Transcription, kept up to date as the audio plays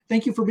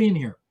Thank you for being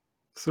here.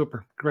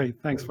 Super.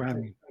 Great. Thanks for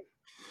having me.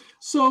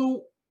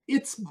 So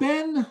it's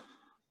been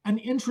an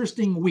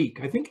interesting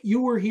week. I think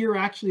you were here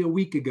actually a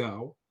week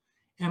ago,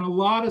 and a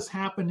lot has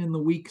happened in the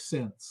week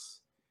since.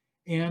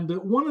 And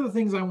one of the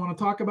things I want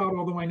to talk about,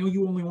 although I know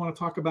you only want to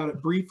talk about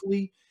it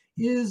briefly,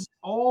 is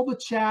all the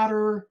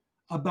chatter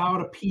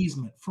about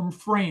appeasement from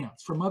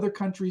France, from other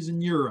countries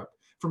in Europe,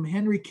 from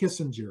Henry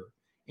Kissinger.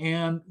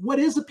 And what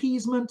is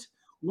appeasement?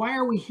 Why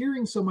are we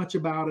hearing so much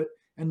about it?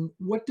 And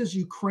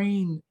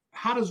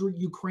how does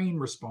Ukraine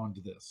respond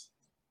to this?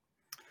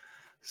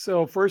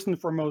 So first and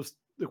foremost,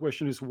 the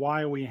question is,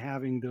 why are we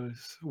having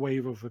this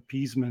wave of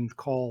appeasement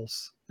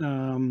calls?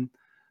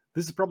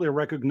 This is probably a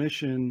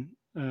recognition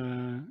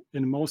in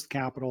most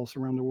capitals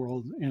around the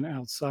world and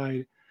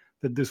outside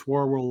that this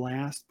war will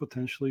last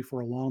potentially for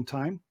a long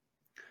time.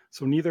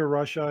 So neither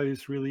Russia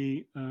is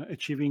really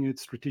achieving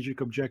its strategic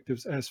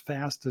objectives as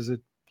fast as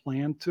it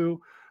planned to,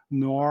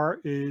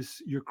 nor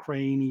is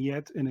Ukraine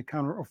yet in a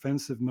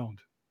counteroffensive mode,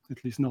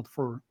 at least not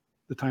for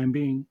the time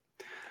being.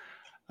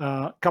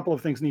 A couple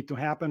of things need to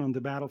happen on the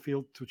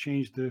battlefield to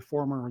change the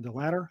former or the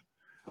latter.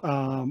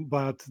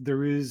 But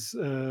there is,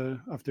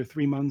 after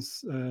 3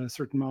 months, a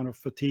certain amount of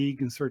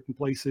fatigue in certain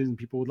places, and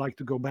people would like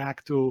to go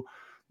back to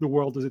the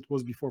world as it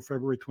was before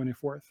February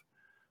 24th.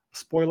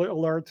 Spoiler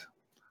alert,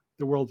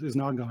 the world is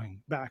not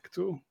going back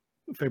to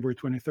February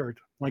 23rd.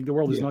 Like the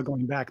world is not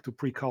going back to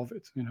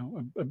pre-COVID,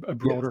 a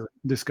broader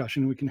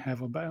discussion we can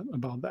have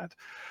about that.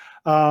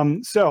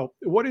 So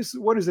what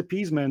is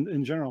appeasement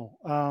in general?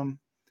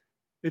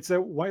 It's a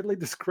widely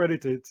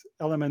discredited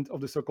element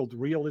of the so-called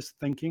realist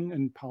thinking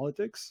in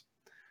politics,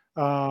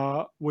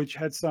 which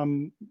had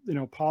some,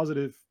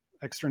 positive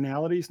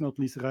externalities, not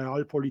least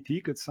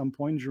realpolitik at some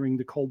point during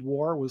the Cold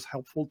War was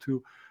helpful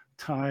to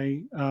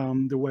tie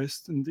the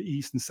West and the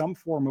East in some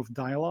form of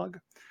dialogue.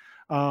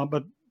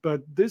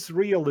 But this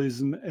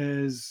realism,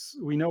 as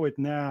we know it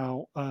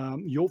now,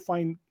 you'll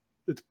find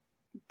it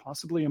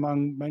possibly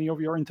among many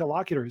of your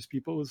interlocutors.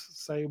 People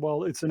say,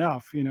 well, it's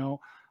enough,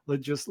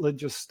 let's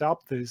just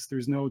stop this.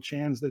 There's no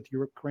chance that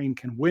Ukraine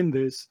can win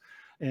this,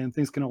 and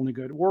things can only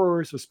get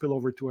worse or spill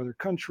over to other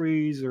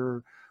countries,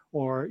 or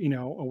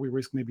we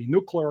risk maybe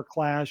nuclear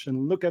clash.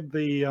 And look at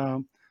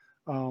the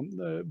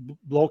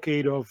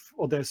blockade of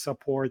Odessa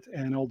port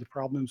and all the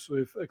problems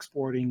with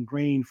exporting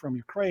grain from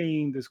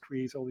Ukraine. This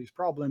creates all these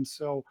problems.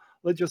 So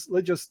let's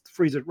just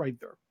freeze it right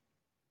there.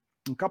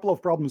 A couple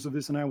of problems with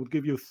this, and I would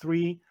give you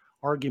 3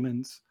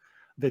 arguments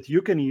that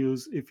you can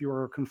use if you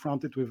are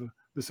confronted with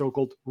the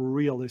so-called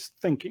realist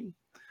thinking.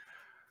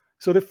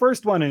 So the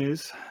first one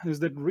is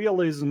that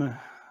realism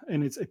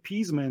in its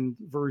appeasement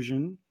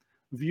version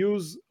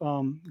views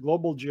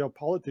global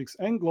geopolitics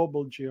and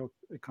global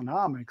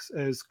geoeconomics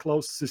as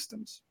closed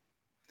systems.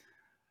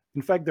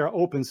 In fact, there are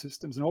open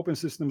systems, and open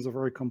systems are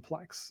very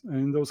complex. And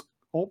in those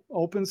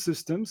open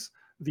systems,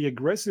 the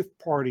aggressive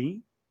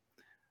party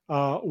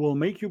will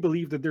make you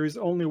believe that there is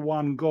only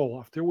one goal,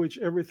 after which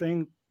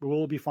everything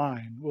will be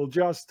fine. We'll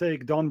just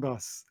take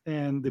Donbass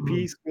and the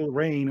peace will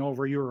reign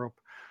over Europe.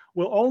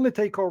 We'll only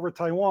take over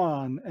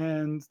Taiwan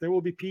and there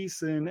will be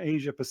peace in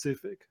Asia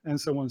Pacific, and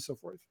so on and so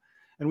forth.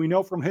 And we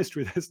know from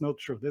history that's not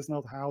true. That's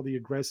not how the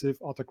aggressive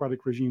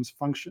autocratic regimes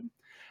function.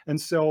 And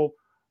so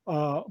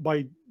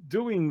by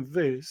doing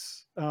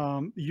this,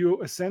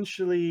 you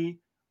essentially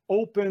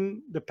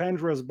open the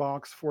Pandora's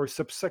box for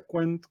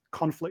subsequent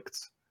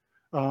conflicts.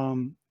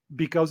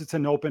 Because it's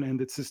an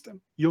open-ended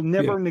system. You'll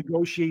never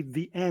negotiate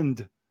the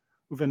end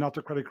with an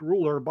autocratic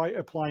ruler by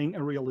applying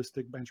a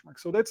realistic benchmark.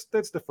 So that's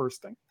the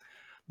first thing.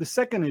 The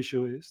second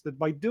issue is that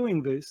by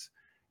doing this,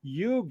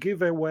 you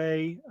give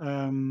away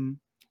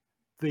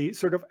the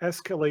sort of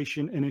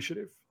escalation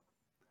initiative.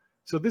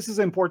 So this is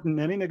important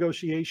in any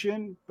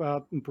negotiation,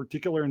 but in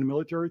particular in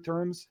military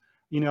terms.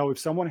 If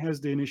someone has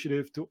the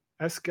initiative to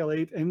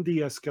escalate and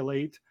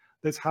de-escalate,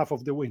 that's half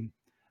of the win.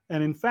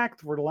 And in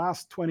fact, for the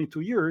last 22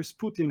 years,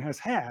 Putin has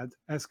had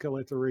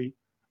escalatory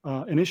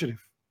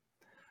initiative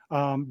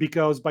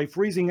because by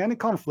freezing any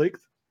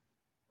conflict,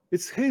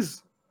 it's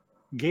his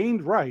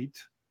gained right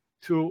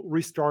to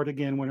restart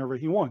again whenever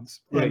he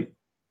wants. Right.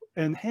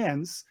 And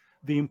hence,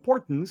 the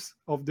importance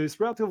of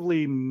this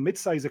relatively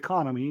mid-sized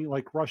economy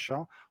like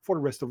Russia for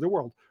the rest of the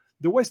world.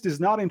 The West is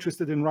not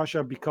interested in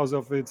Russia because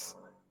of its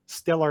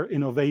stellar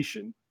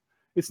innovation.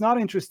 It's not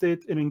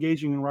interested in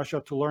engaging in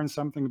Russia to learn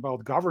something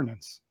about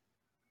governance.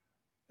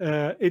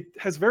 It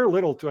has very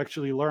little to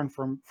actually learn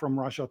from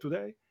Russia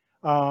today,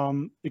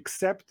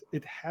 except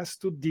it has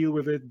to deal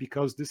with it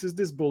because this is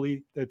this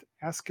bully that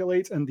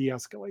escalates and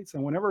de-escalates.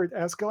 And whenever it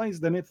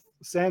escalates, then it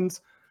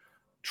sends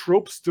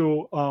troops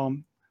to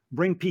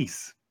bring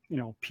peace,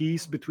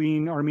 peace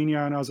between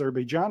Armenia and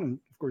Azerbaijan. And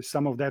of course,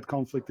 some of that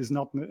conflict is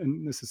not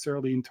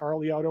necessarily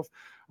entirely out of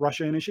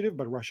Russia initiative,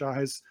 but Russia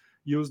has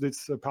used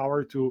its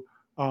power to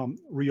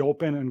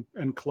reopen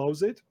and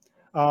close it.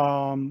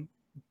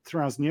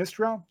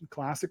 Transnistria,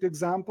 classic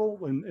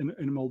example in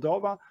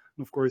Moldova,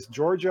 and of course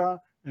Georgia,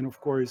 and of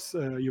course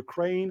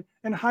Ukraine,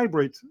 and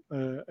hybrid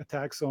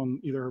attacks on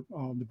either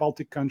the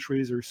Baltic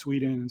countries or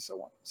Sweden and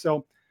so on.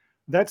 So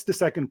That's the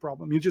second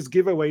problem. You just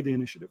give away the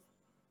initiative.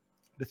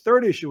 The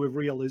third issue with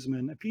realism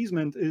and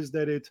appeasement is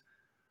that it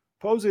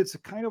poses a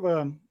kind of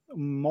a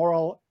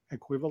moral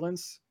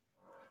equivalence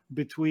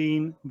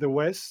between the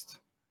West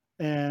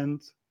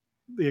and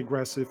the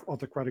aggressive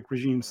autocratic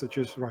regimes such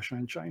as Russia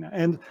and China.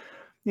 And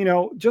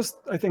just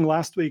I think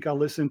last week I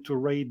listened to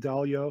Ray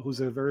Dalio, who's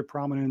a very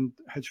prominent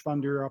hedge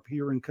funder up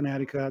here in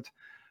Connecticut,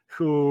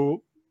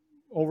 who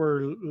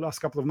over the last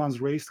couple of months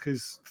raised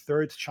his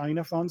third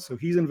China fund. So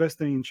he's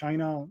investing in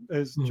China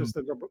as just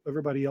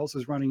everybody else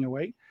is running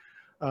away.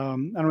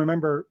 And I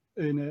remember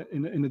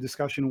in a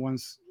discussion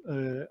once,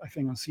 I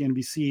think on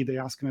CNBC, they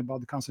asked him about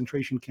the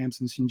concentration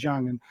camps in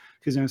Xinjiang, and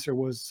his answer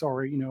was,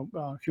 "Sorry,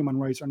 human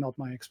rights are not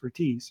my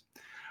expertise."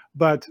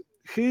 But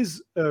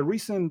his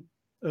recent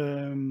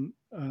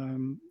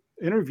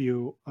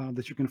interview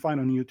that you can find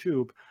on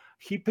YouTube,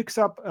 he picks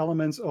up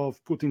elements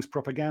of Putin's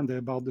propaganda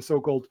about the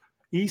so-called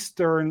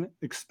Eastern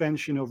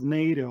expansion of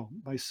NATO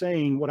by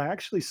saying what I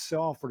actually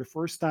saw for the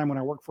first time when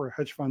I worked for a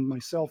hedge fund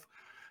myself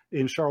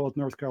in Charlotte,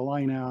 North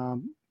Carolina,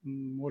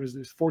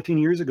 14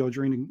 years ago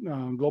during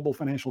the global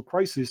financial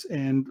crisis,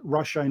 and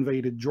Russia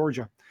invaded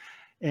Georgia.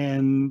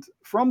 And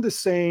from the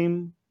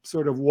same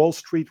sort of Wall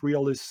Street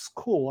realist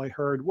school, I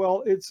heard,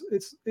 well, it's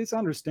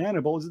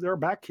understandable. It's their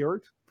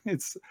backyard.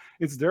 It's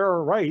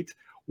their right.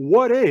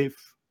 What if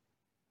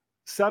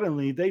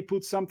suddenly they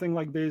put something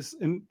like this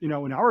in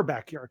our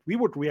backyard? We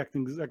would react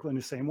exactly in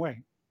the same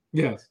way.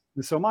 Yes.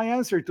 And so my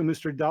answer to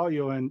Mr.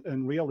 Dalio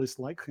and realists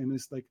like him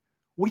is like,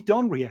 we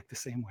don't react the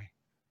same way.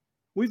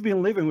 We've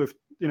been living with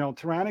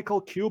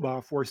tyrannical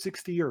Cuba for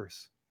 60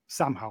 years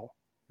somehow,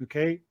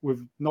 okay,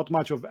 with not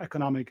much of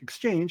economic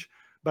exchange,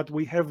 but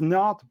we have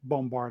not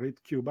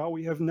bombarded Cuba.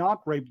 We have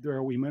not raped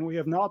their women. We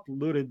have not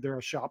looted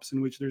their shops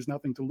in which there's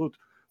nothing to loot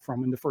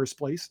from in the first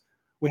place.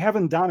 We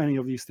haven't done any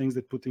of these things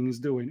that Putin is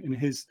doing in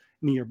his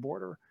near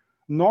border,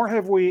 nor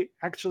have we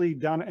actually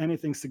done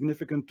anything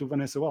significant to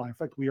Venezuela. In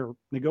fact, we are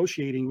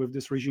negotiating with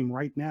this regime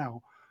right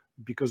now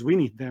because we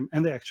need them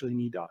and they actually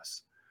need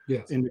us.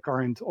 Yes. In the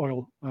current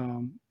oil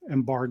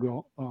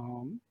embargo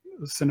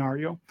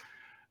scenario.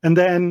 And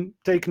then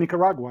take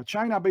Nicaragua.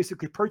 China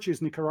basically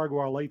purchased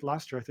Nicaragua late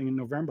last year, I think in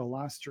November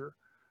last year,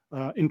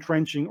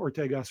 entrenching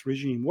Ortega's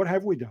regime. What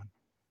have we done?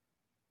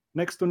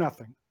 Next to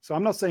nothing. So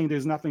I'm not saying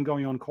there's nothing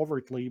going on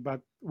covertly,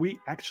 but we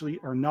actually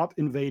are not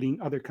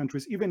invading other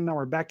countries, even in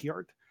our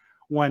backyard,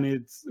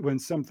 when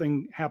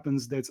something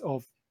happens that's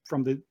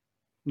from the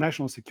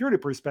national security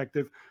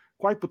perspective,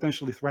 quite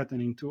potentially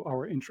threatening to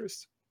our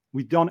interests.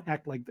 We don't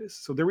act like this.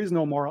 So there is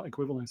no moral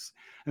equivalence.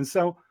 And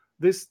so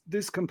this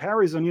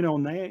comparison,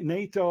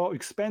 NATO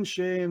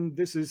expansion,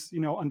 this is,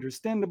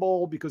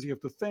 understandable because you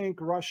have to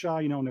think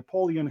Russia,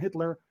 Napoleon,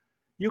 Hitler.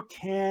 You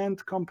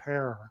can't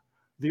compare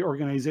the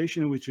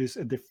organization, which is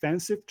a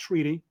defensive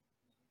treaty,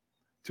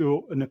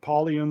 to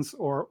Napoleon's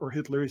or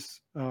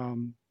Hitler's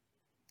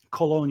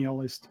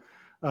colonialist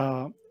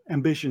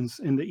ambitions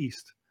in the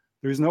East.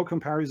 There is no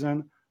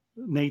comparison.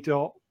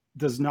 NATO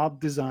does not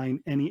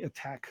design any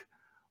attack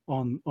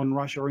on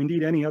Russia or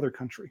indeed any other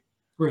country.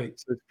 Right.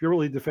 So it's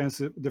purely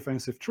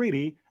defensive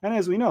treaty. And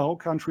as we know,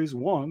 countries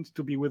want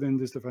to be within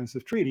this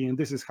defensive treaty, and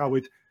this is how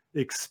it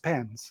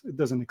expands. It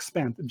doesn't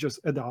expand; it just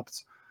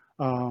adopts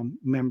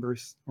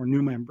members or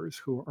new members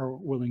who are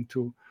willing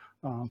to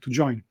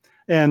join.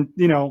 And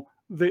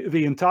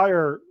the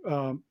entire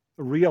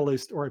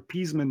realist or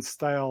appeasement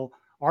style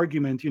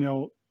argument,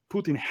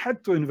 Putin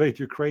had to invade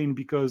Ukraine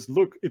because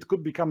look, it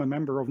could become a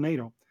member of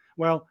NATO.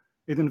 Well,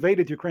 it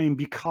invaded Ukraine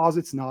because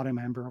it's not a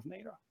member of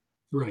NATO.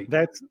 Right.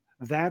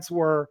 That's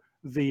where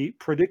the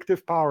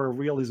predictive power of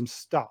realism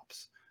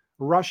stops.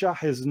 Russia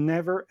has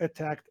never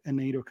attacked a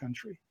NATO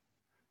country.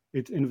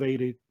 It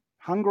invaded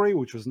Hungary,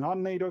 which was not a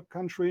NATO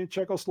country,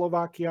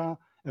 Czechoslovakia,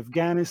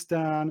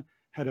 Afghanistan,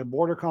 had a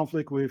border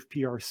conflict with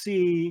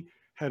PRC,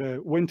 had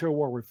a winter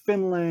war with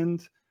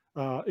Finland,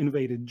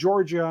 invaded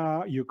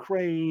Georgia,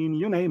 Ukraine,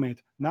 you name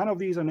it. None of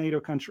these are NATO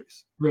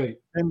countries. Right.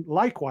 And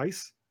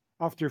likewise,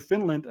 after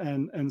Finland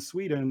and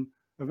Sweden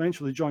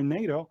eventually join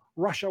NATO,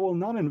 Russia will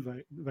not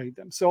invade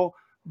them. So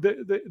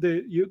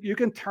you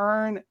can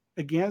turn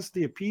against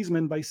the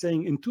appeasement by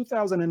saying in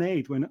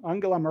 2008, when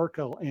Angela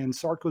Merkel and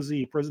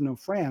Sarkozy, president of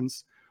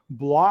France,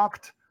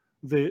 blocked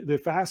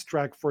the fast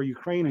track for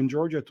Ukraine and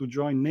Georgia to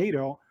join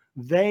NATO,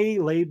 they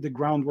laid the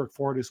groundwork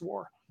for this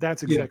war.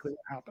 That's exactly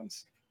what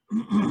happens.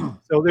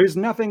 So there's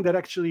nothing that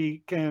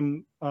actually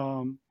can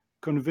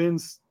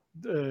convince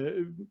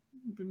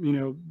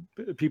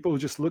people who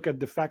just look at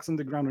the facts on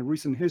the ground in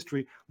recent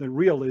history that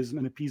realism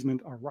and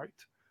appeasement are right.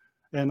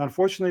 And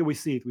unfortunately, we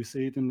see it. We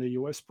see it in the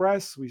U.S.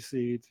 press. We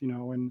see it,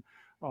 in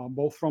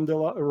both from the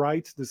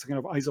right, this kind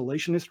of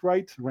isolationist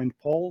right, Rand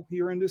Paul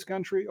here in this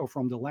country, or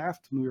from the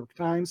left, New York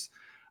Times.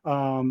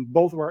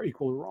 Both were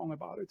equally wrong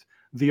about it.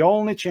 The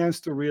only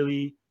chance to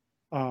really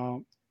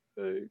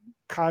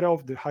cut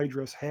off the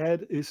Hydra's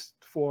head is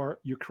for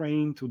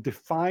Ukraine to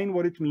define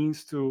what it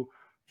means to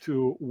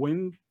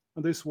win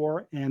this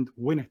war and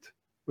win it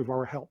with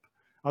our help.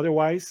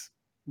 Otherwise,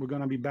 we're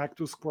going to be back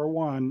to square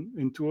one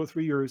in 2 or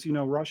 3 years.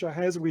 Russia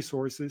has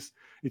resources.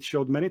 It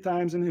showed many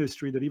times in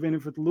history that even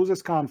if it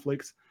loses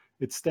conflicts,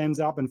 it stands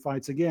up and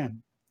fights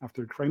again.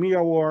 After the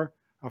Crimea War,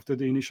 after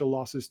the initial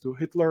losses to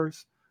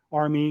Hitler's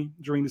army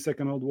during the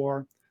Second World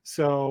War.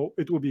 So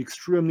it would be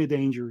extremely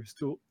dangerous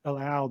to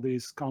allow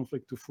this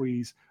conflict to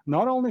freeze,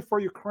 not only for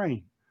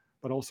Ukraine,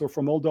 but also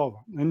for Moldova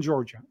and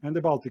Georgia and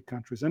the Baltic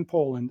countries and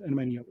Poland and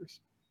many others.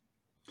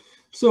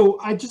 So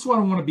I just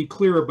want to be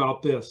clear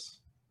about this.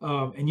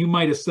 And you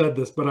might have said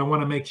this, but I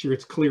want to make sure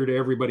it's clear to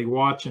everybody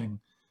watching.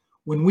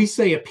 When we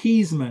say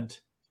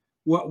appeasement,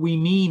 what we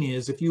mean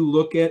is, if you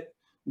look at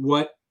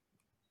what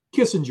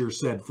Kissinger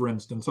said, for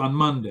instance, on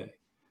Monday,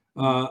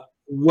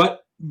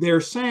 what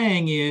they're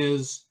saying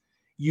is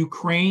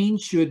Ukraine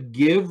should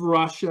give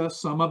Russia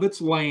some of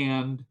its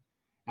land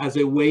as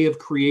a way of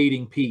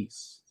creating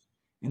peace.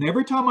 And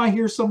every time I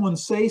hear someone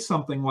say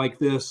something like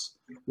this,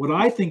 what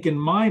I think in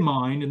my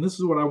mind, and this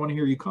is what I want to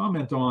hear you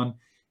comment on,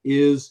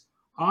 is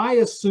I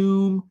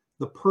assume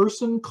the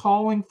person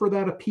calling for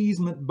that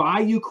appeasement by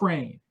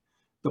Ukraine,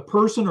 the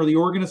person or the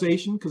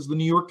organization, because the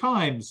New York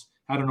Times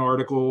had an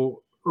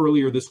article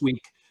earlier this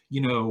week,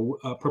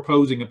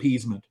 proposing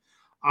appeasement.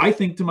 I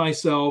think to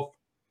myself,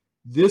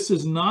 this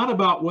is not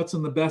about what's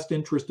in the best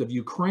interest of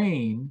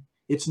Ukraine.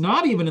 It's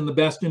not even in the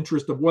best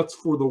interest of what's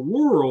for the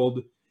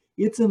world.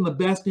 It's in the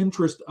best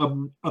interest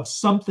of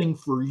something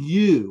for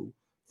you,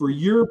 for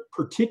your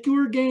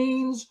particular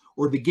gains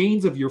or the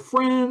gains of your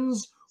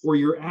friends or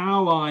your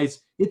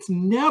allies. It's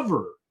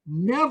never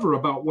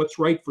about what's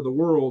right for the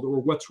world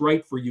or what's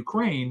right for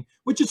Ukraine,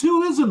 which is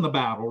who is in the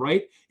battle,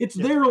 right? It's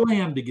their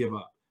land to give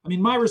up. I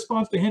mean, my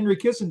response to Henry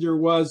Kissinger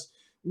was,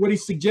 what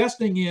he's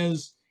suggesting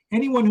is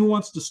anyone who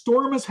wants to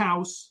storm his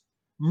house,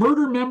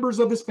 murder members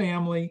of his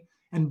family,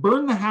 and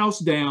burn the house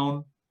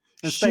down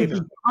should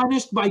be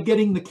punished by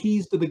getting the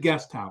keys to the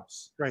guest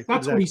house. Right.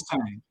 That's exactly. what he's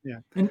saying. Yeah.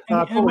 And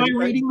am I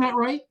reading that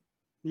right?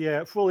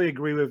 Yeah, fully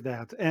agree with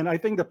that. And I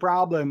think the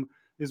problem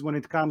is when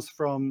it comes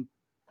from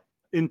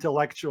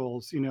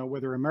intellectuals,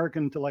 whether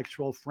American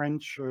intellectual,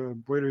 French,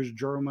 British,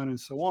 German, and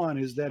so on,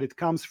 is that it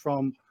comes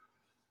from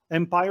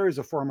empires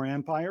or former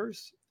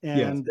empires,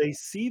 and they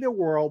see the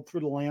world through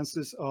the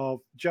lenses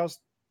of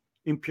just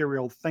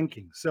imperial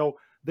thinking. So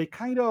they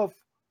kind of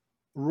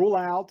rule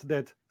out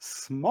that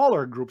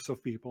smaller groups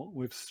of people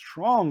with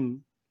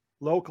strong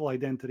local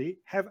identity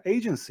have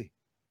agency.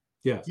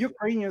 Yes.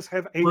 Ukrainians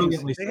have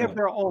agency. They have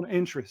their own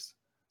interests.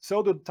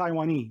 So do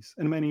Taiwanese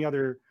and many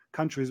other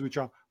countries which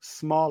are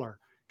smaller.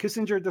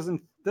 Kissinger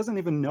doesn't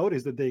even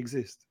notice that they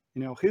exist.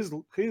 His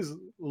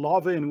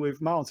love-in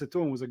with Mao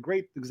Zedong was a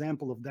great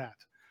example of that.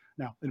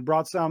 Now, it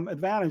brought some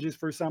advantages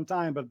for some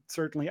time, but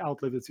certainly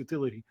outlived its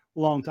utility a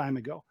long time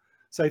ago.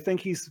 So I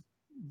think he's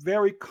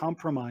very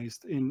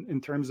compromised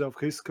in terms of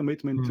his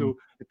commitment to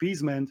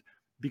appeasement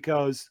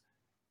because,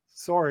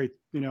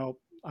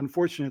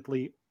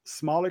 unfortunately,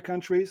 smaller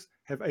countries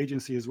have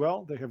agency as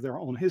well. They have their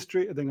own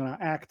history. They're going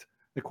to act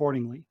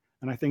accordingly.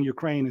 And I think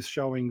Ukraine is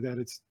showing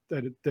that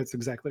that's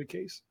exactly the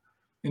case.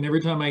 And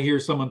every time I hear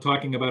someone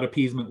talking about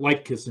appeasement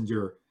like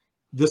Kissinger,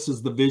 this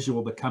is the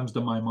visual that comes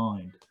to my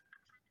mind.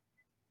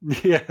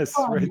 Yes,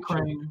 right.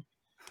 Ukraine,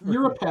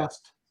 you're a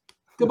pest.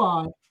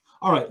 Goodbye.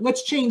 All right,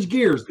 let's change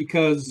gears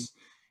because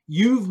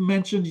you've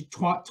mentioned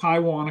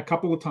Taiwan a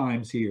couple of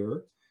times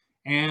here,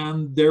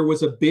 and there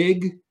was a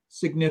big,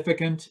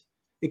 significant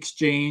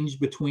exchange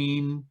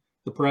between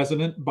the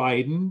President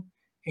Biden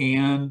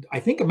and I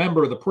think a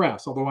member of the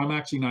press, although I'm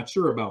actually not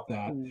sure about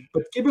that.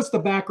 But give us the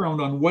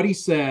background on what he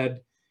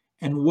said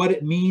and what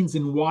it means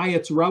and why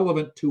it's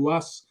relevant to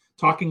us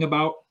talking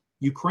about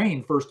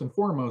Ukraine first and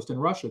foremost and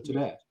Russia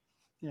today.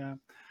 Yeah.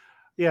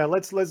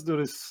 Let's do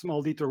this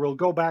small detour. We'll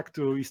go back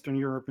to Eastern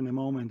Europe in a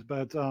moment,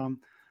 but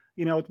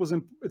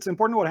it's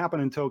important what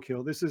happened in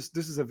Tokyo. This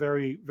is a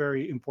very,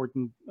 very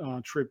important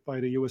trip by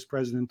the U.S.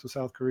 president to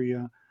South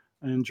Korea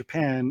and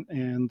Japan,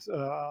 and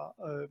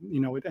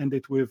it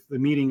ended with the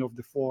meeting of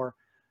the four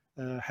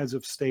heads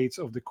of states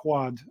of the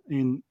Quad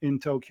in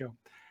Tokyo.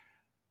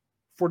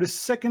 For the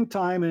second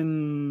time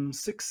in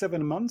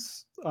 6-7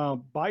 months,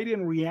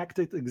 Biden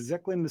reacted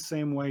exactly in the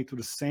same way to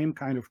the same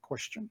kind of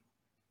question.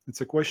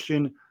 It's a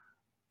question: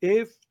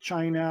 if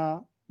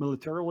China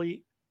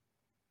militarily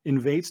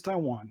invades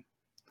Taiwan,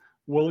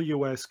 will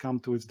U.S. come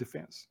to its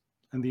defense?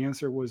 And the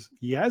answer was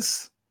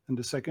yes. And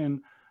the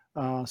second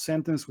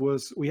sentence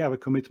was, we have a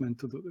commitment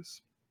to do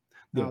this.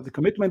 Now, the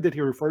commitment that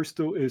he refers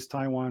to is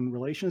Taiwan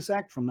Relations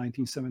Act from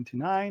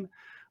 1979,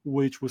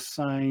 which was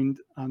signed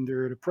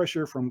under the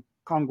pressure from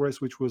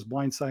Congress, which was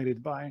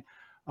blindsided by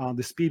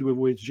the speed with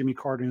which Jimmy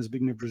Carter and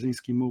Zbigniew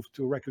Brzezinski moved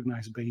to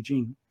recognize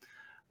Beijing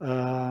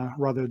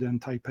rather than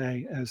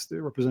Taipei as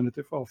the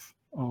representative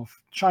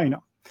of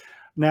China.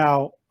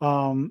 Now,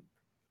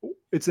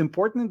 it's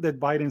important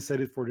that Biden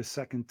said it for the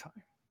second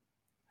time.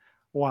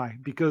 Why?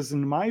 Because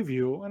in my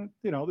view, and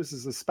this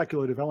is a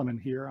speculative element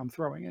here I'm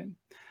throwing in,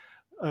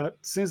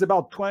 since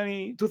about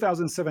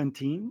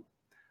 2017,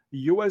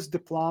 U.S.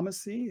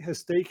 diplomacy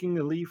has taken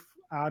a leaf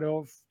out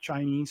of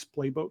Chinese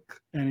playbook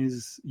and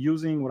is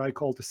using what I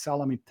call the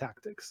salami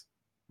tactics.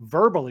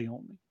 verbally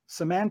only,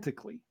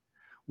 semantically.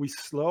 We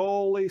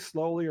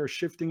slowly are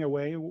shifting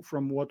away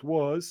from what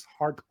was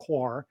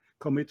hardcore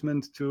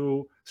commitment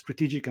to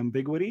strategic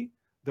ambiguity.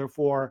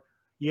 Therefore,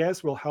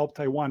 yes, we'll help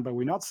Taiwan, but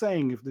we're not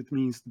saying if it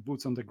means the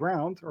boots on the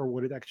ground or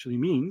what it actually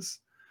means,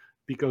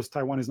 because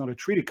Taiwan is not a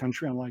treaty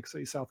country, unlike,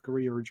 say, South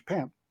Korea or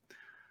Japan.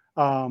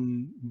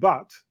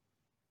 But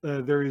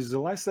there is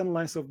less and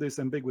less of this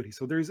ambiguity.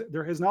 So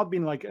there has not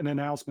been like an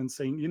announcement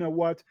saying, you know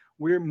what,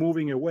 we're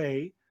moving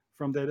away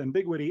from that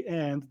ambiguity,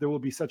 and there will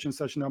be such and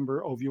such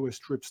number of U.S.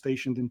 troops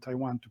stationed in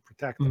Taiwan to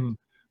protect it.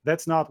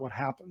 That's not what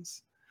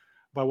happens.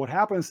 But what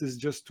happens is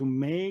just to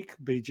make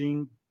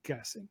Beijing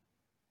guessing,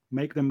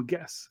 make them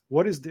guess.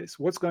 What is this?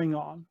 What's going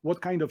on?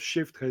 What kind of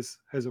shift has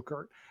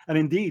occurred? And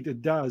indeed,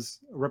 it does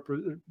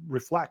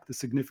reflect a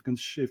significant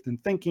shift in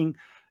thinking,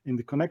 in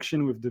the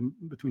connection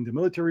between the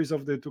militaries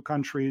of the two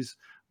countries,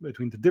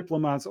 between the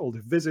diplomats, all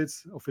the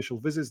visits, official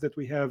visits that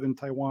we have in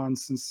Taiwan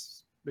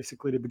since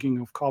basically the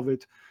beginning of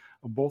COVID,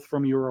 both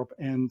from Europe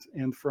and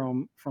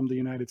from the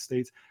United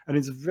States. And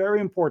it's very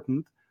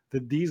important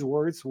that these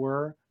words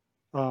were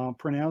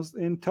pronounced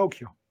in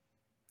Tokyo.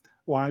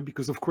 Why?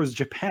 Because, of course,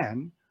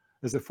 Japan,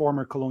 as a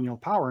former colonial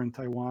power in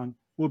Taiwan,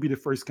 will be the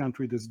first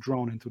country that's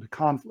drawn into the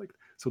conflict.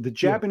 So the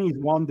Japanese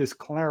want this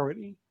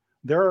clarity.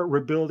 They're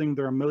rebuilding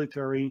their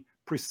military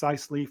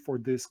precisely for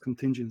this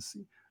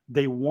contingency.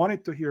 They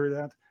wanted to hear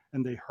that,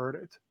 and they heard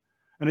it.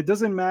 And it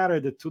doesn't matter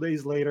that 2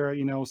 days later,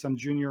 some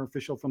junior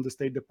official from the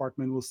State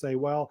Department will say,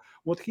 well,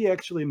 what he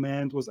actually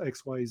meant was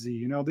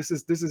XYZ.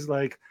 This is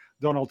like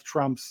Donald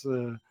Trump's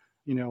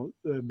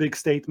big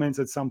statements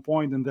at some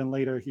point, and then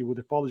later he would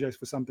apologize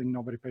for something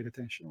nobody paid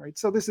attention, right?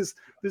 So this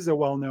is a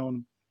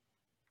well-known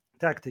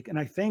tactic, and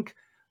I think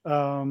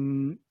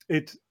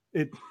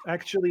it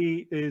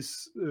actually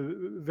is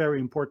very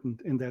important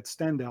in that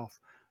standoff,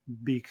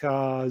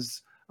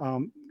 because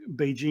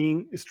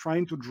Beijing is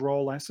trying to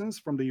draw lessons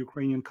from the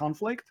Ukrainian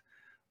conflict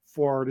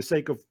for the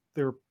sake of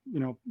their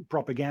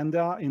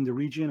propaganda in the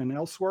region and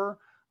elsewhere.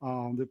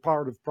 The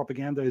part of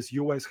propaganda is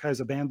U.S.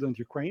 has abandoned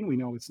Ukraine. We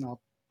know it's not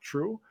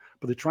true,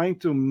 but they're trying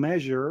to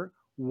measure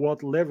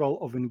what level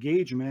of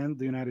engagement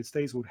the United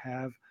States would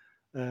have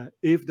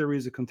if there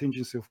is a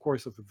contingency, of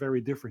course, of a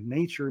very different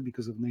nature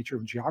because of the nature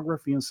of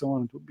geography and so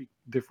on. It would be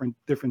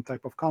different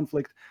type of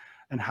conflict,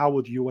 and how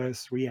would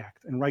U.S.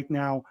 react? And right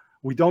now,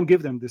 we don't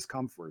give them this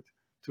comfort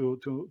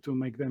to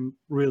make them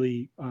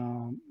really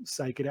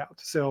psych it out.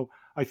 So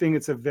I think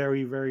it's a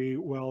very, very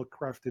well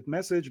crafted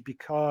message,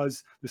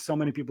 because there's so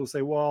many people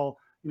say, well,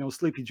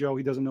 Sleepy Joe,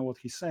 he doesn't know what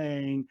he's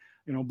saying.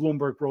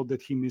 Bloomberg wrote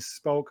that he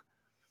misspoke.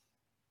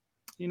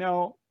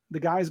 The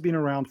guy's been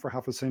around for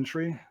half a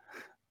century.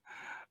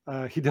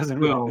 He doesn't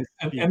really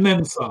misspeak. And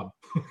then some.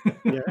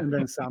 Yeah, and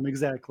then some,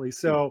 exactly.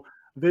 So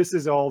this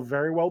is all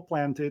very well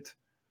planted.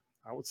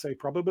 I would say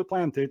probably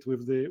planted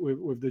with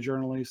the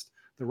journalist,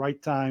 the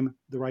right time,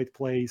 the right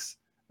place,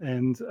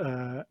 and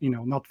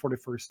not for the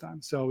first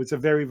time. So it's a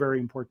very, very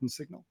important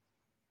signal.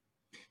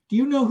 Do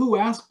you know who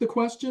asked the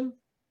question?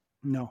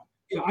 No.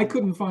 Yeah, I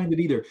couldn't find it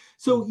either.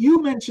 So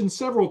you mentioned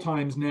several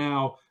times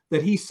now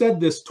that he said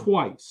this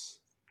twice.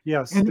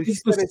 Yes. And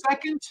is the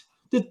second,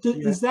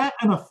 is that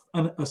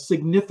a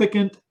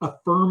significant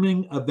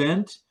affirming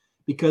event?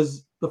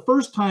 Because the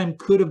first time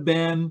could have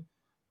been,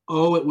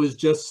 oh, it was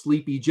just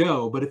Sleepy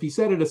Joe. But if he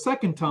said it a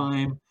second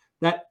time,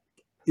 that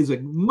is a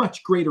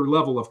much greater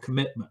level of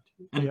commitment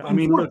and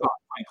forethought,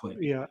 frankly.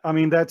 Yeah, I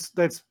mean, that's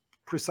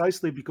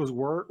precisely because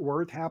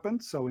where it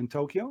happened. So in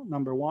Tokyo,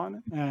 number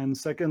one, and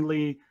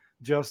secondly,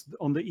 just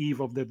on the eve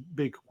of the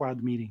big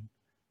Quad meeting.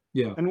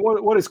 Yeah. And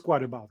what is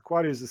Quad about?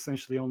 Quad is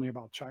essentially only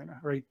about China,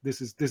 right?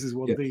 This is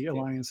what the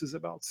alliance is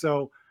about.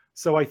 So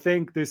I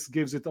think this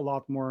gives it a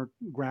lot more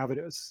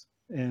gravitas.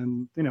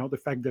 And the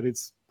fact that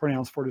it's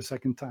pronounced for the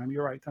second time,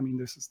 you're right. I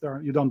mean,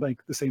 you don't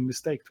make the same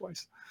mistake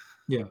twice.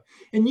 Yeah.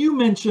 And you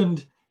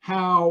mentioned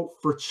how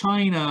for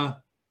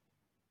China,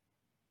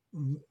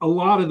 a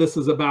lot of this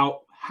is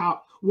about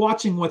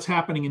watching what's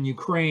happening in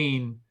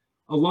Ukraine.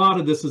 A lot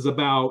of this is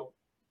about,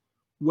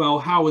 well,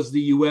 how is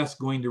the U.S.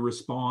 going to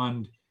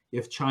respond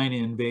if China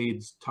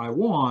invades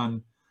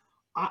Taiwan?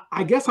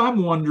 I guess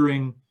I'm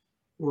wondering,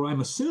 or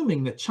I'm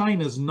assuming that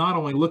China's not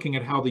only looking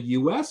at how the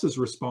U.S. has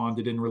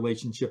responded in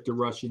relationship to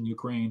Russia and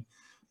Ukraine,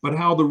 but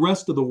how the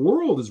rest of the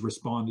world has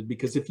responded.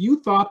 Because if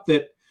you thought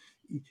that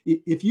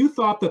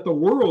the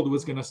world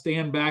was going to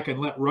stand back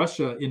and let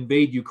Russia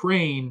invade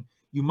Ukraine,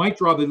 you might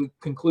draw the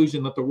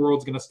conclusion that the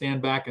world's going to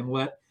stand back and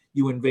let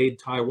you invade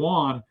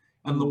Taiwan.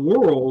 And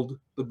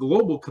the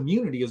global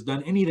community has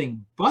done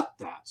anything but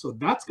that. So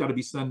that's got to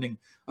be sending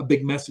a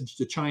big message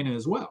to China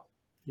as well.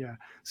 Yeah.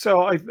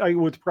 So I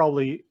would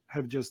probably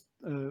have just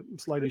a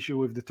slight issue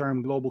with the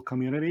term global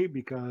community,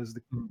 because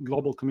the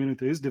global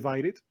community is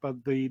divided,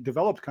 but the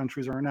developed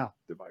countries are not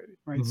divided,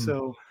 right?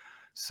 Mm-hmm.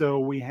 So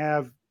we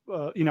have,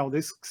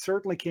 this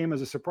certainly came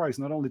as a surprise,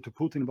 not only to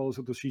Putin, but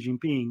also to Xi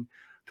Jinping,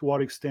 to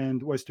what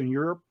extent Western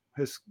Europe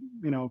has,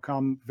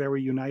 come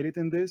very united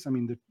in this. I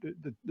mean,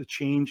 the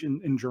change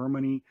in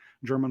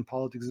German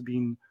politics has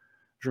been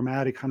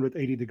dramatic,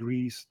 180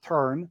 degrees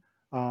turn.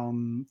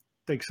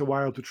 Takes a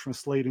while to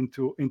translate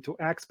into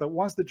acts, but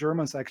once the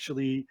Germans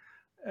actually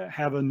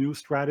have a new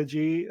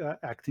strategy,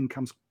 acting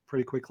comes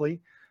pretty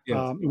quickly.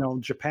 Yes.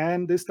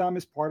 Japan this time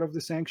is part of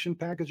the sanction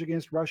package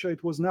against Russia.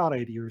 It was not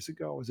 8 years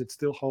ago, as it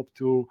still hoped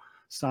to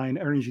sign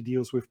energy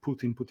deals with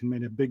Putin. Putin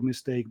made a big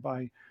mistake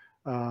by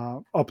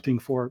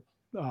opting for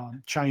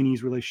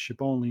Chinese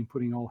relationship only and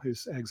putting all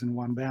his eggs in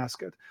one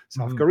basket.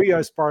 South Hmm. Korea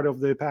is part of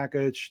the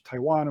package.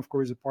 Taiwan, of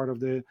course, is a part of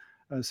the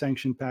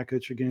sanction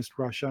package against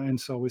Russia, and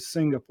so is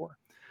Singapore.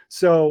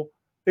 So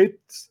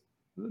it's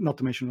not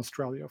to mention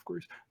Australia, of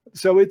course.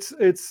 So it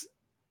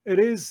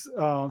is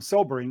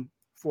sobering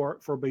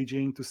for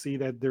Beijing to see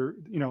that there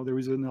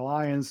is an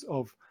alliance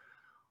of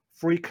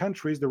free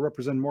countries that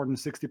represent more than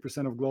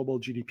 60% of global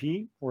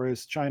GDP,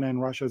 whereas China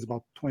and Russia is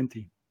about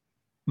 20.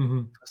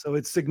 Hmm. So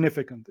it's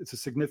significant. It's a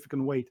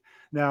significant weight.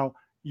 Now,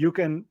 you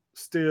can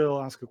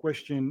still ask a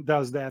question,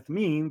 does that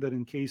mean that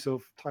in case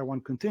of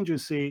Taiwan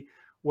contingency,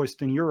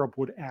 Western Europe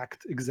would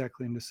act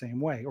exactly in the same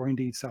way, or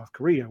indeed South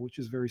Korea, which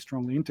is very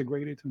strongly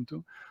integrated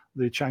into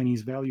the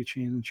Chinese value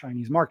chain and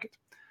Chinese market?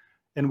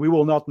 And we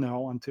will not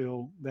know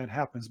until that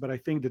happens. But I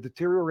think the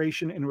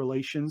deterioration in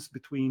relations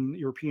between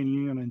European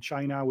Union and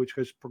China, which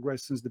has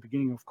progressed since the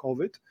beginning of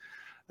COVID,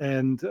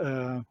 and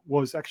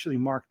was actually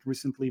marked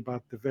recently by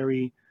the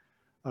very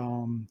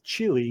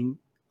chilling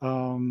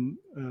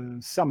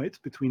summit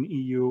between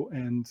EU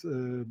and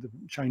the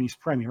Chinese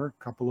premier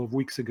a couple of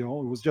weeks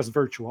ago. It was just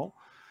virtual,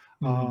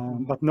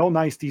 Hmm. but no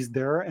niceties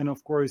there. And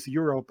of course,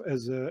 Europe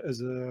as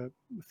a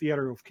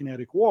theater of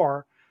kinetic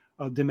war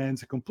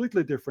demands a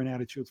completely different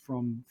attitude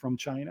from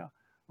China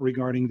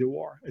regarding the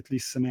war, at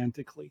least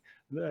semantically.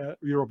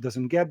 Europe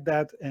doesn't get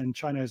that, and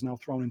China is now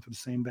thrown into the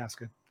same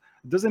basket.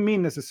 It doesn't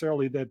mean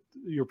necessarily that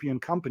European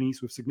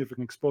companies with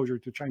significant exposure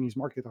to Chinese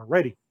market are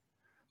ready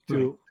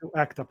Right. to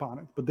act upon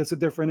it. But that's a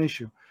different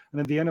issue.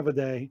 And at the end of the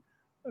day,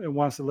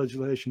 once the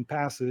legislation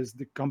passes,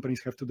 the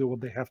companies have to do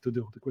what they have to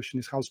do. The question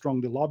is how strong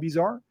the lobbies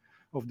are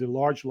of the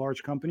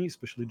large companies,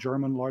 especially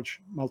German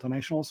large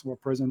multinationals who are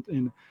present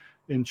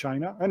in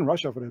China and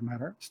Russia, for that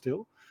matter,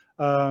 still.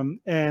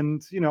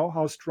 And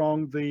how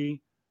strong the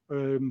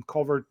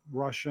covert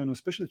Russian,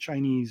 especially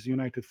Chinese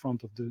United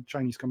Front of the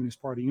Chinese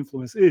Communist Party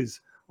influence is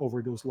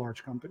over those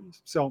large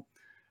companies. So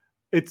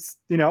it's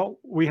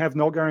we have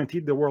no guarantee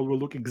the world will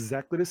look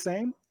exactly the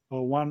same.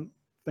 One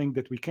thing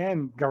that we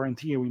can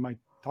guarantee, and we might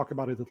talk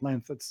about it at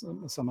length at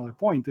some other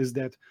point, is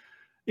that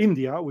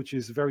India, which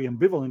is very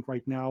ambivalent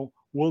right now,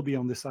 will be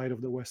on the side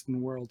of the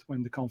Western world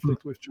when the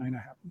conflict with China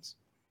happens.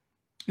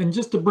 And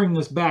just to bring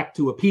this back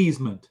to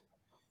appeasement,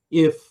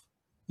 if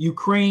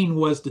Ukraine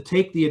was to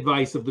take the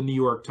advice of the New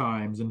York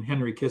Times and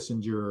Henry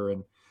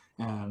Kissinger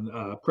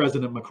and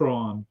President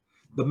Macron,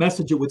 the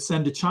message it would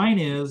send to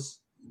China is,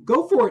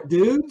 "Go for it,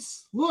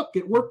 dudes! Look,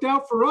 it worked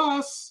out for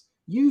us.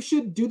 You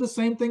should do the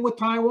same thing with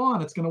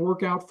Taiwan. It's going to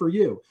work out for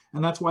you."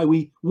 And that's why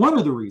one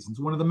of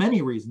the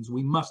many reasons,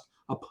 we must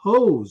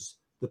oppose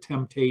the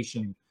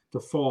temptation to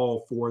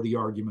fall for the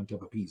argument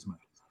of appeasement.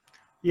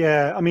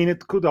 Yeah, I mean,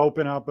 it could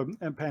open up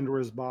a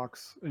Pandora's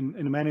box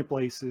in many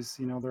places.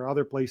 There are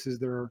other places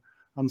that are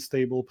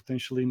unstable,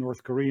 potentially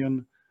North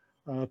Korean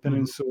Mhm.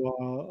 peninsula,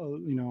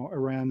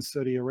 Iran,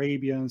 Saudi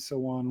Arabia, and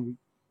so on.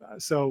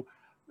 So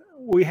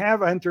we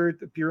have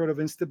entered a period of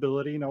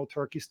instability.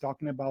 Turkey's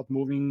talking about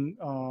moving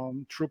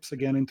troops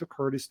again into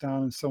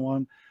Kurdistan and so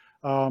on.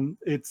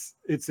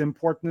 It's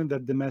important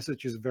that the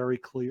message is very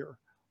clear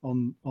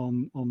on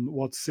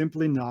what's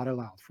simply not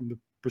allowed from the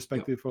Yep.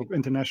 perspective of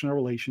international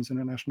relations,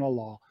 international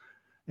law,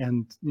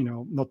 and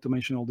not to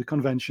mention all the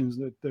conventions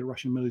that the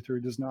Russian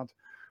military does not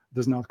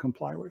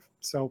comply with.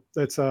 So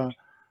that's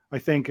I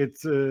think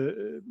it's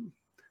I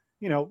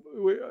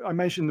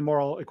mentioned the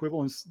moral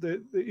equivalence,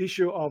 the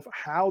issue of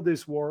how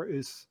this war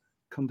is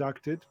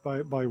conducted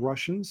by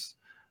Russians,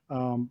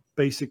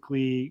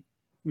 basically,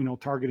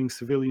 targeting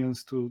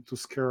civilians to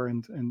scare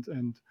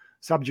and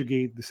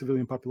subjugate the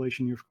civilian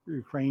population of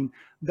Ukraine.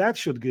 That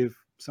should give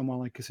someone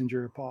like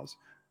Kissinger a pause,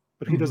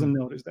 but he Mhm. doesn't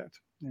notice that.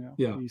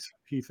 Yeah.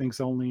 He thinks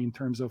only in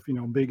terms of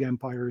big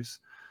empires,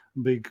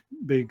 big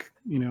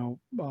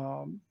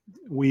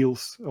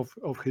wheels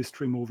of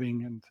history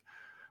moving, and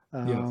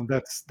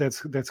Yes.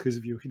 that's his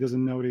view. He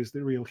doesn't notice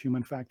the real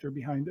human factor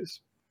behind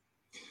this.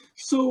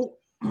 So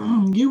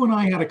you and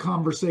I had a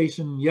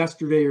conversation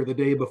yesterday or the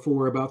day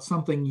before about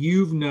something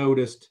you've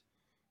noticed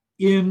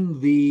in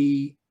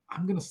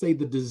I'm going to say,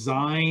 the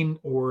design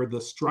or the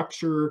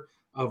structure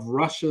of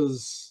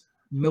Russia's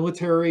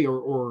military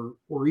or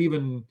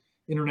even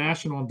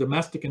international and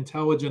domestic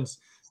intelligence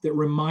that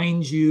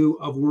reminds you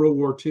of World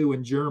War II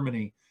in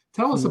Germany.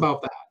 Tell us Hmm.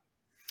 about that.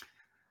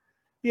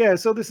 Yeah,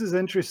 so this is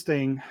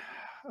interesting.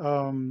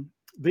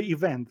 The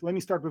event. Let me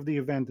start with the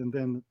event and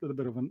then a little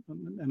bit of an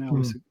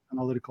Hmm.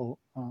 analytical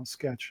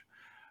sketch.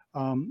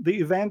 The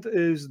event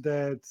is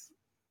that,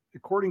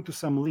 according to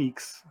some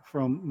leaks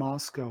from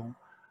Moscow,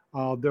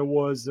 there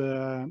was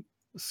a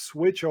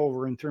switch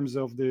over in terms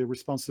of the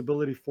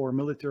responsibility for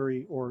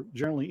military or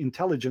generally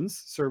intelligence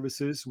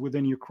services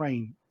within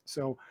Ukraine.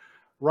 So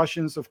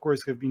Russians, of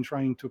course, have been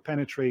trying to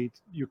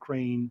penetrate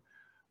Ukraine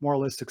more or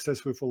less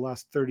successful for the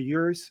last 30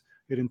 years.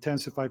 It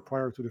intensified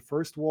prior to the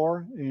first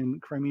war in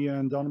Crimea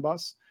and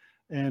Donbass,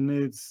 and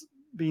it's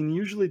been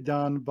usually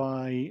done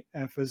by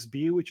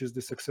FSB, which is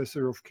the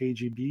successor of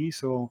KGB.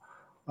 So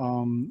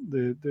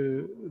the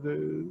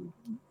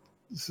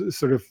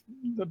sort of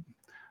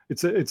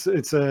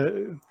it's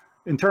a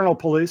internal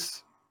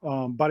police,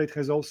 but it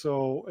has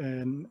also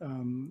an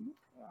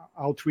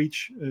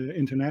outreach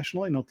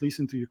internationally, not least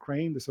into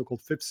Ukraine, the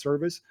so-called Fifth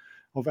Service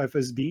of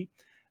FSB,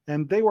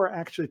 and they were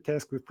actually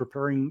tasked with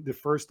preparing the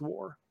first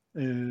war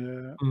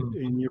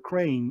in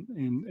Ukraine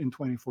in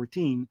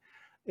 2014,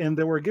 and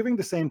they were giving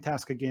the same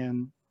task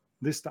again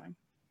this time.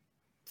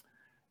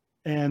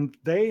 And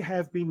they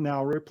have been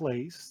now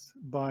replaced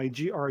by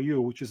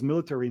GRU, which is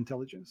military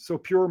intelligence. So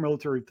pure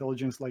military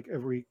intelligence, like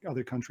every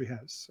other country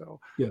has. So,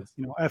 Yes.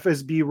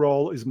 FSB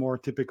role is more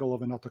typical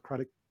of an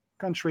autocratic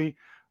country,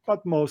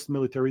 but most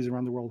militaries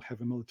around the world have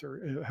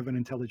have an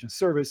intelligence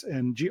service,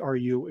 and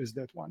GRU is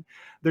that one.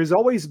 There's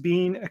always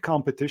been a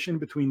competition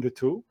between the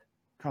two,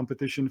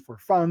 competition for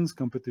funds,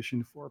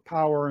 competition for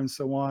power, and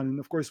so on. And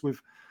of course, with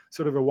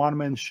sort of a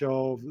one-man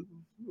show of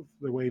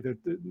the way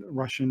that the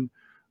Russian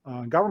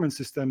government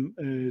system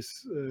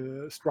is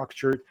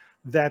structured,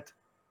 that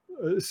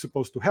is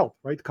supposed to help,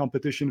 right?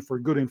 Competition for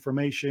good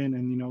information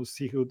and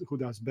see who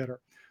does better.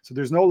 So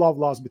there's no love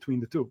lost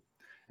between the two.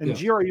 And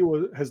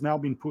GRU has now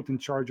been put in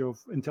charge of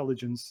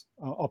intelligence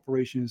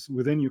operations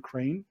within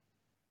Ukraine.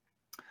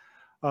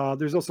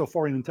 There's also a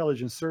foreign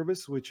intelligence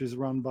service, which is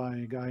run by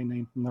a guy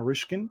named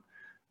Narishkin,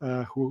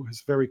 who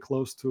is very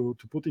close to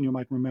Putin. You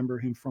might remember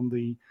him from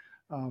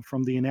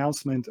the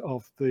announcement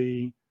of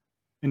the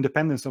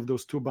independence of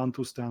those two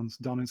Bantustans,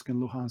 Donetsk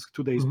and Luhansk,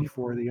 2 days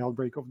before the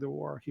outbreak of the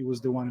war. He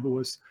was the one who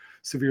was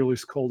severely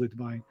scolded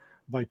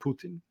by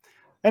Putin.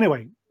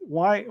 Anyway,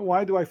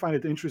 why do I find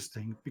it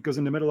interesting? Because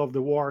in the middle of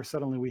the war,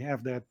 suddenly we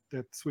have that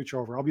switch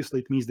over.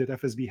 Obviously, it means that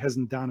FSB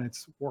hasn't done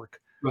its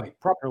work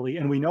properly,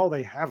 and we know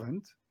they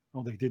haven't.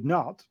 Well, they did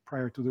not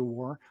prior to the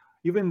war,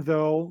 even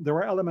though there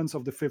were elements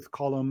of the fifth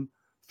column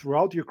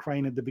throughout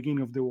Ukraine at the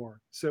beginning of the war.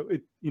 So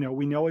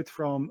we know it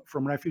from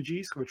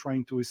refugees who are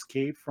trying to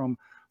escape from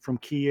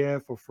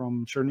Kiev or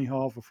from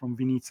Chernihiv or from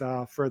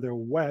Vinica further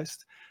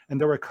west, and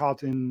they were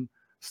caught in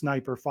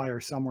sniper fire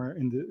somewhere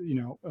in the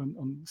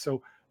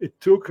so it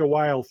took a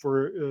while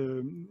for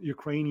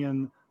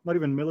Ukrainian, not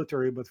even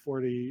military, but for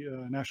the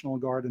National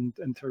Guard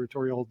and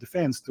territorial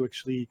defense to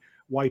actually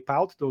wipe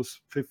out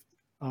those fifth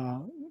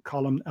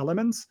column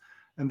elements,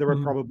 and they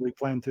were probably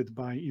planted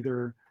by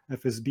either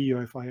FSB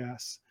or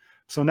FIS.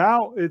 So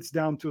now it's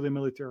down to the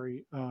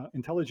military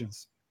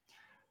intelligence,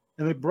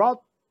 and it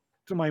brought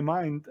to my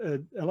mind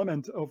an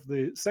element of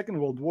the Second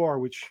World War,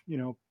 which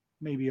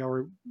maybe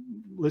our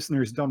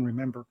listeners don't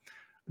remember.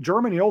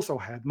 Germany also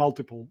had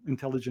multiple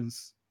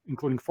intelligence,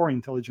 including foreign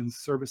intelligence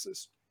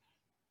services.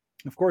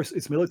 Of course,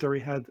 its military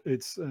had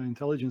its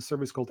intelligence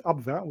service called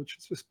Abwehr, which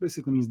just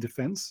basically means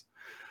defense.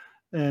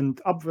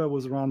 And Abwehr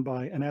was run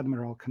by an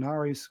Admiral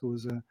Canaris, who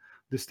was a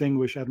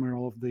distinguished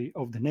admiral of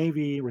the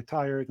Navy,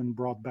 retired and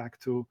brought back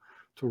to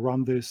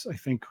run this, I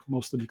think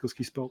mostly because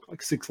he spoke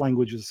like 6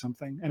 languages or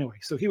something. Anyway,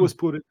 so he was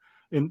put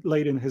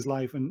late in his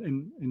life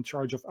in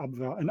charge of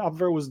Abwehr, and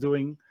Abwehr was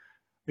doing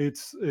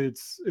its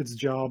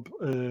job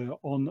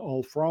on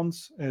all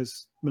fronts,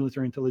 as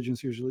military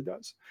intelligence usually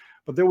does.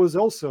 But there was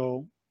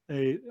also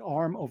a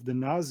arm of the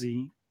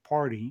Nazi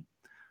party.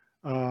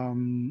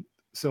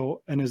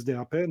 So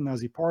NSDAP,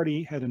 Nazi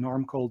party, had an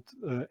arm called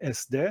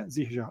SD,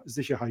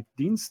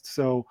 Sicherheitsdienst.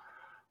 So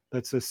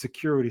that's a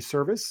security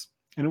service,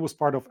 and it was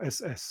part of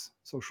SS,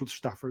 so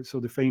Schutzstaffel. So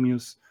the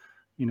famous,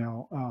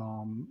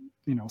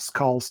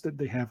 skulls that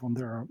they have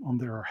on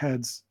their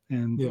heads,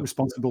 and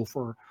responsible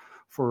for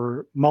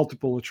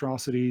multiple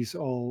atrocities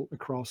all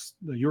across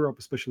Europe,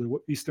 especially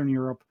Eastern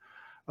Europe.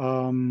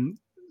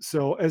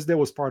 So SD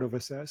was part of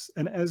SS,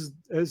 and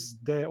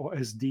SD or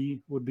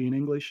SD would be in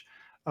English,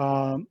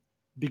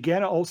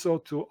 began also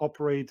to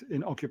operate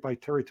in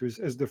occupied territories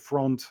as the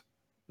front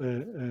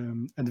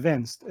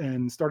advanced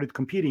and started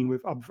competing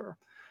with Abwehr,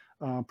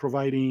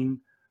 providing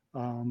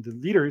the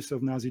leaders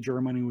of Nazi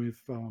Germany with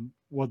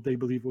what they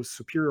believe was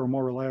superior or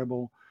more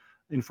reliable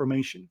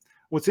information.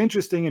 What's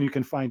interesting, and you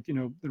can find,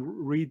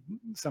 read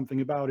something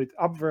about it,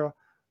 Abwehr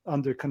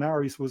under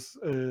Canaris was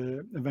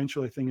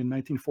eventually, I think in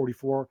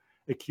 1944,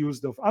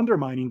 accused of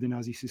undermining the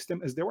Nazi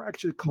system, as they were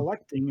actually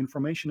collecting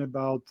information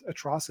about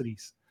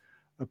atrocities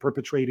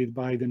perpetrated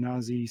by the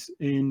Nazis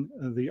in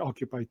the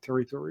occupied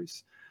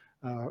territories,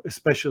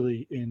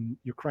 especially in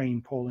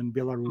Ukraine, Poland,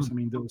 Belarus. I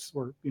mean, those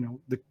were,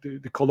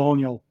 the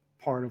colonial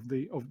part of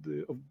the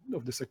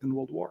Second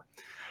World War.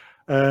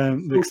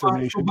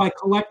 So by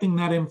collecting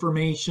that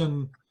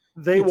information,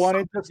 they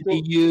wanted to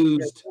be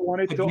used. They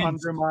wanted to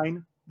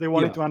undermine. They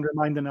wanted to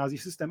undermine the Nazi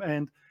system,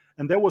 and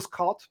that was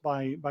caught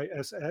by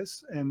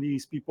SS. And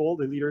these people,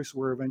 the leaders,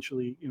 were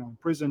eventually,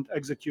 imprisoned,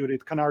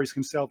 executed. Canaris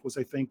himself was,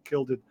 I think,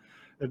 killed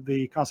at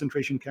the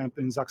concentration camp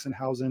in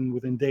Sachsenhausen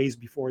within days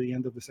before the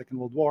end of the Second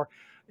World War.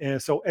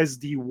 So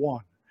SD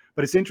won.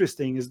 But it's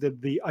interesting is that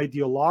the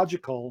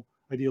ideologically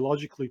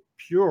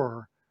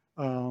pure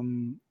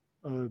um,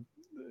 uh,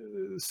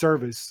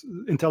 service,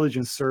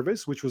 intelligence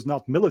service, which was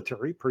not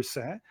military per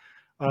se,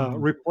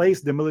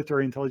 replaced the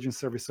military intelligence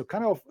service. So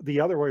kind of the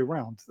other way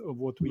around of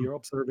what we are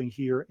observing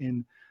here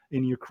in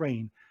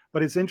Ukraine.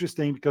 But it's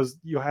interesting because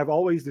you have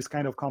always this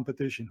kind of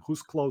competition: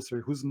 who's closer,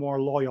 who's more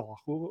loyal,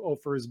 who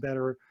offers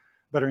better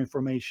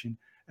information.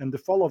 And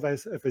the fall of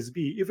FSB,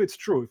 if it's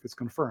true, if it's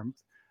confirmed,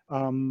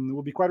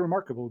 will be quite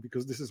remarkable,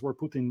 because this is where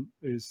Putin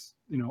is,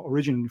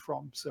 originating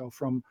from. So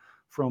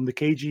from the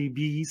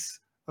KGB's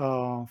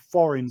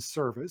foreign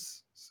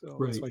service. So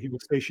Right. that's why he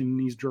was stationed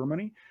in East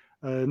Germany,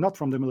 not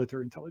from the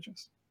military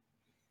intelligence.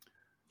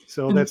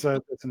 So And that's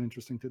an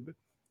interesting tidbit.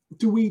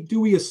 Do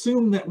we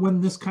assume that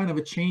when this kind of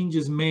a change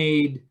is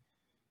made,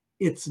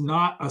 it's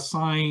not a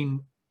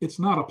sign, it's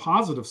not a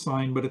positive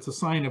sign, but it's a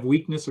sign of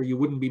weakness, or you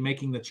wouldn't be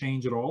making the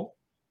change at all?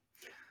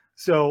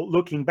 So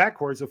looking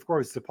backwards, of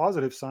course, it's a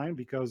positive sign,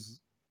 because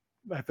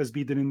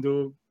FSB didn't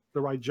do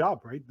the right job,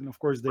 right? And of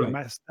course, they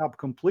messed up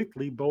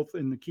completely, both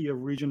in the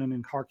Kiev region and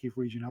in Kharkiv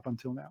region up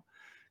until now.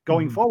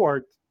 Going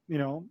forward,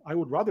 I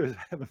would rather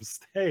have them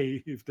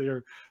stay if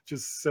they're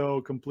just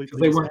so completely.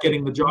 Because they weren't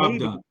getting the job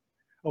done.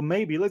 Or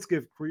maybe, let's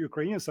give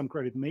Ukrainians some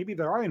credit, maybe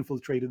they are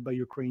infiltrated by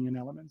Ukrainian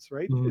elements,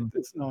 right?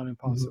 It's not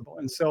impossible.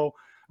 And so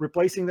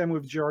replacing them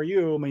with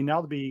GRU may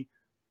not be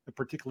a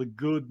particularly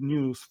good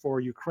news for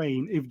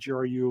Ukraine if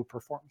GRU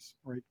performs,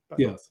 right? But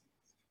yes.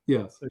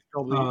 That's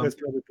probably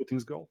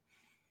Putin's goal.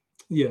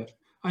 Yeah.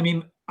 I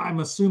mean, I'm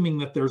assuming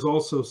that there's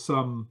also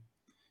some,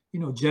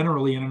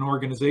 generally in an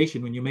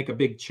organization, when you make a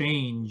big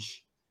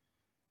change,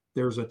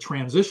 there's a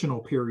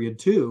transitional period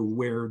too,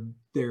 where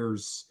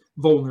there's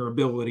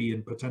vulnerability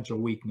and potential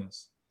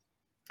weakness.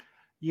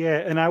 Yeah,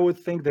 and I would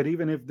think that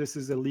even if this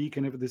is a leak,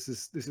 and if this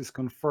is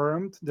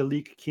confirmed, the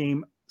leak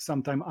came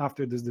sometime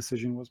after this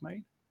decision was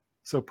made.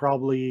 So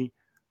probably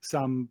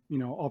some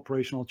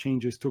operational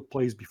changes took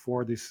place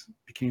before this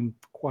became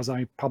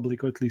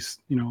quasi-public, or at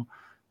least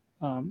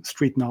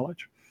street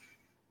knowledge.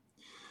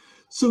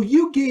 So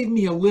you gave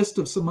me a list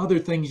of some other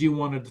things you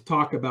wanted to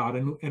talk about,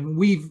 and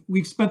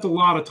we've spent a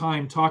lot of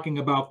time talking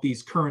about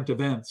these current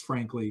events,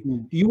 frankly.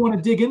 Do you want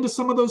to dig into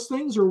some of those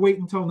things, or wait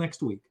until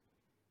next week?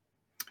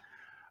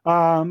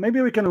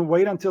 Maybe we can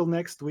wait until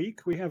next week.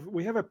 We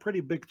have a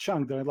pretty big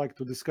chunk that I'd like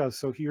to discuss.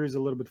 So here's a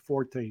little bit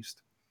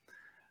foretaste.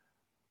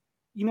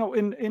 In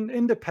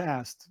the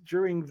past,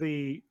 during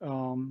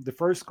the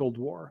first Cold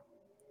War,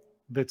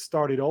 that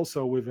started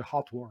also with a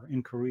hot war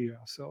in Korea.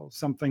 So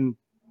something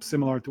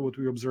similar to what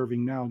we're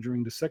observing now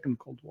during the second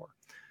Cold War.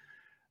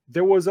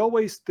 There was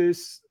always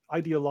this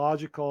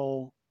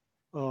ideological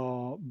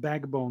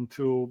backbone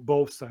to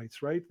both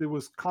sides, right? There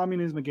was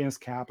communism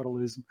against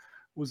capitalism.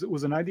 It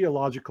was an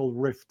ideological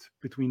rift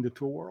between the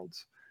two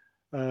worlds.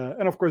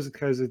 And of course, it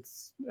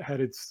had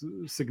its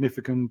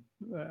significant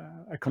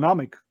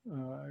economic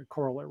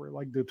corollary.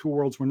 Like, the two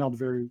worlds were not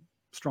very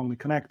strongly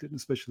connected,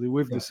 especially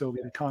with the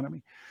Soviet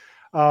economy.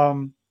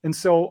 And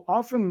so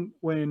often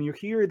when you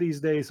hear these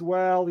days,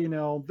 well,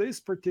 this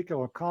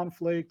particular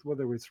conflict,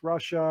 whether it's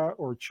Russia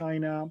or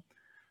China,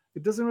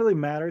 it doesn't really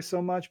matter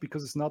so much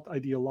because it's not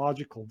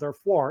ideological.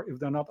 Therefore, if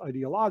they're not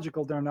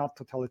ideological, they're not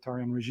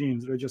totalitarian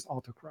regimes. They're just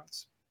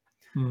autocrats.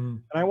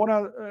 And I want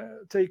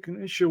to take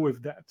an issue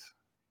with that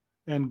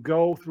and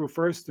go through,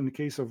 first, in the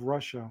case of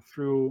Russia,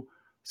 through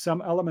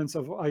some elements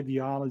of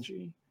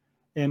ideology.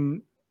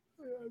 And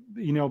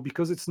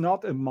because it's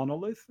not a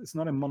monolith, it's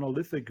not a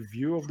monolithic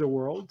view of the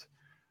world.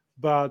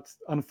 But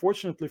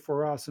unfortunately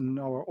for us, in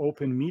our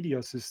open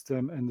media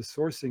system and the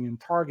sourcing and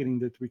targeting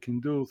that we can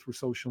do through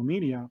social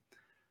media,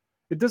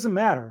 it doesn't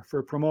matter for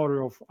a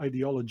promoter of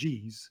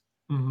ideologies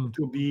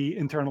to be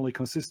internally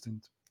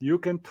consistent. You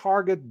can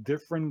target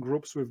different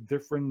groups with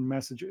different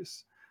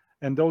messages,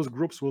 and those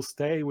groups will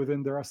stay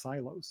within their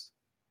silos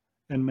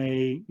and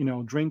may,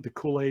 drink the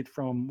Kool-Aid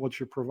from what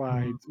you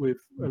provide with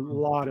a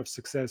lot of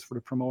success for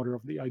the promoter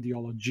of the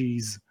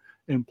ideologies,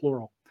 in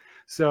plural.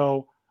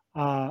 So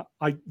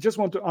I just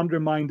want to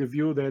undermine the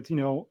view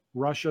that,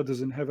 Russia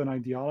doesn't have an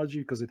ideology,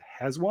 because it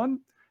has one.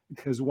 It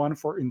has one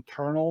for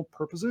internal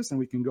purposes, and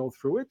we can go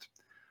through it.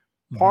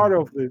 Part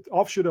of the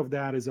offshoot of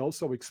that is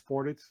also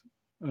exported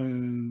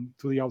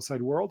to the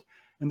outside world.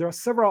 And there are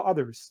several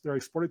others that are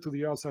exported to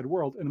the outside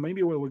world. And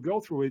maybe when we go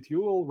through it,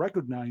 you will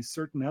recognize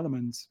certain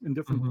elements in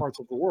different parts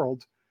of the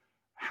world,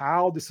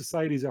 how the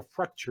societies are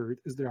fractured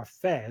as they are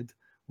fed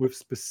with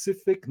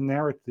specific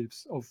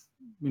narratives of,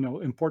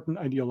 important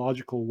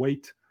ideological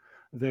weight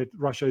that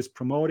Russia is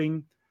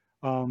promoting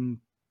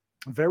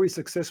very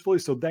successfully.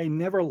 So they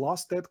never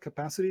lost that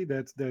capacity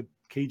that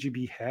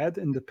KGB had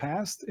in the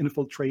past,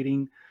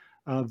 infiltrating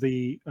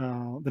the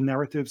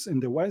narratives in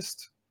the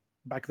West.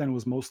 Back then it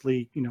was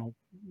mostly,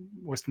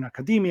 Western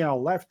academia,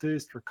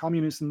 leftist, or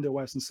communists in the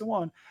West, and so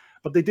on.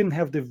 But they didn't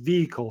have the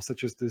vehicle,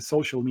 such as the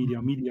social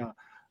media,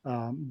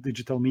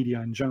 digital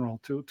media in general,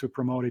 to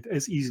promote it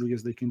as easily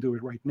as they can do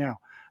it right now.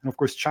 And of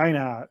course,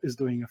 China is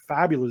doing a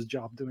fabulous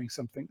job doing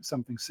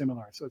something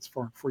similar. So it's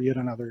for yet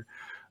another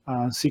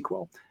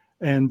sequel.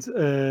 And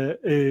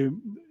they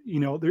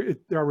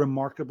are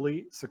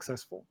remarkably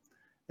successful.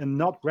 and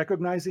not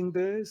recognizing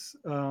this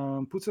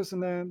puts us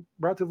in a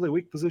relatively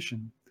weak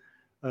position.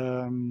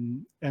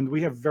 And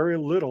we have very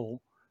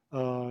little,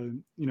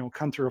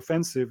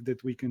 counteroffensive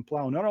that we can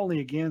plow, not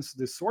only against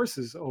the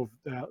sources of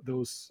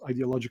those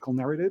ideological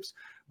narratives,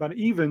 but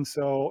even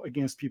so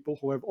against people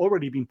who have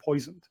already been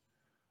poisoned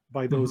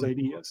by those Mhm.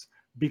 ideas.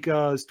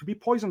 Because to be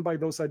poisoned by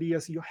those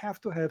ideas, you have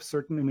to have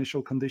certain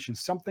initial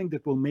conditions, something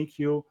that will make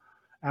you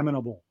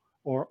amenable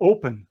or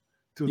open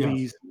to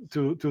Yes.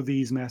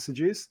 these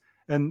messages.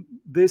 And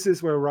this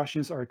is where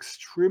Russians are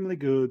extremely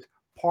good,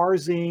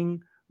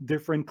 parsing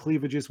different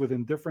cleavages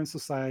within different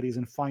societies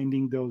and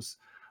finding those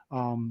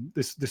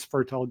this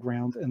fertile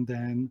ground, and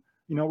then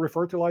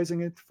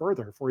refertilizing it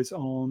further for its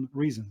own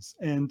reasons.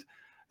 And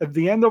at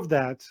the end of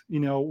that,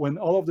 when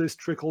all of this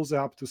trickles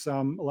up to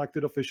some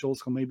elected officials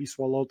who maybe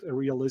swallowed a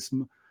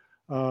realism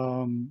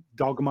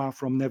dogma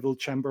from Neville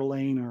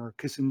Chamberlain or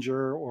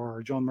Kissinger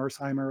or John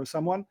Mersheimer or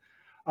someone,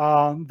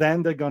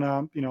 then they're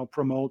gonna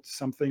promote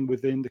something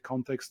within the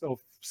context of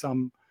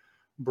some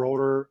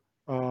broader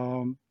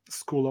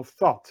school of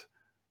thought.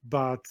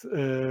 But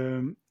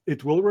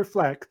it will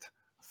reflect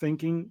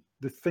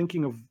the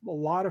thinking of a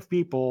lot of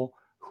people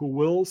who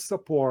will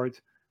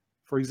support,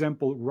 for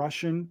example,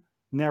 Russian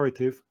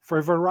narrative for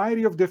a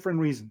variety of different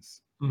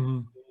reasons.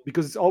 Mhm.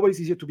 Because it's always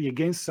easier to be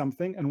against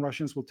something, and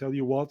Russians will tell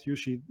you what you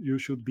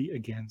should be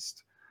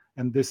against.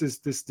 And this is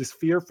this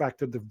fear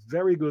factor they're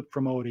very good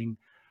promoting,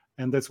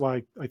 and that's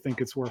why I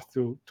think it's worth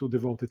to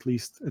devote at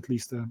least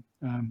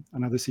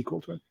another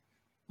sequel to it.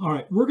 All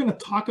right, we're going to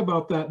talk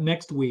about that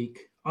next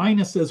week.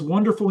 Ina says,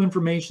 wonderful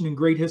information and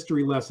great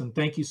history lesson.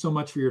 Thank you so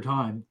much for your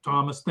time.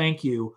 Thomas, thank you.